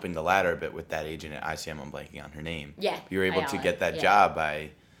jumping the ladder a bit with that agent at ICM. I'm blanking on her name. Yeah. You were able to get that job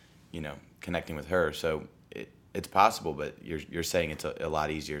by, connecting with her. So it's possible, but you're saying it's a lot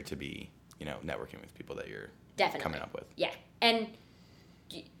easier to be, networking with people that you're coming up with. Yeah. And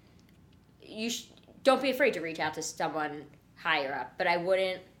you don't be afraid to reach out to someone higher up, but I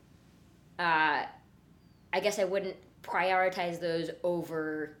wouldn't, I guess I wouldn't prioritize those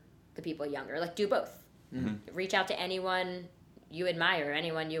over the people younger. Like, do both. Mm-hmm. Reach out to anyone you admire,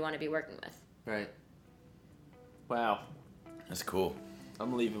 anyone you want to be working with. Right. Wow. That's cool.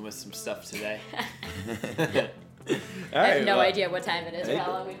 I'm leaving with some stuff today. I have no idea what time it is or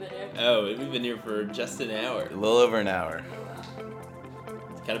how long we've been here. Oh, we've been here for just an hour. A little over an hour.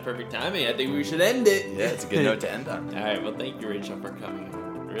 It's kind of perfect timing. I think we should end it. Yeah, it's a good note to end on. All right. Well, thank you, Rachel, for coming.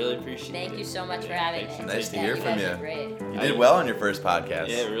 Really appreciate it. Thank you so much for having me. Nice to hear from you. Great. You did well on your first podcast.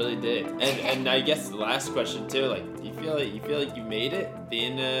 Yeah, it really did. And I guess the last question too, like, do you feel like you made it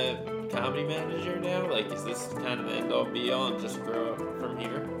being a comedy manager now? Like, is this kind of the end all be all and just grow from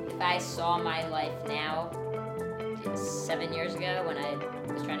here? If I saw my life now, 7 years ago when I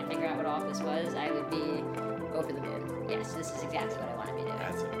was trying to figure out what all this was, I would be over the moon. Yes, this is exactly what I want to be doing.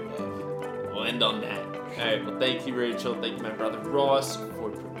 That's what we love. We'll end on that. All right. Well, thank you, Rachel. Thank you, my brother Ross, for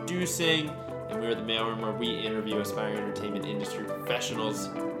producing. And we're the Mailroom, where we interview aspiring entertainment industry professionals.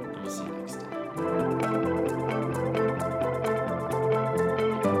 And we'll see you next time.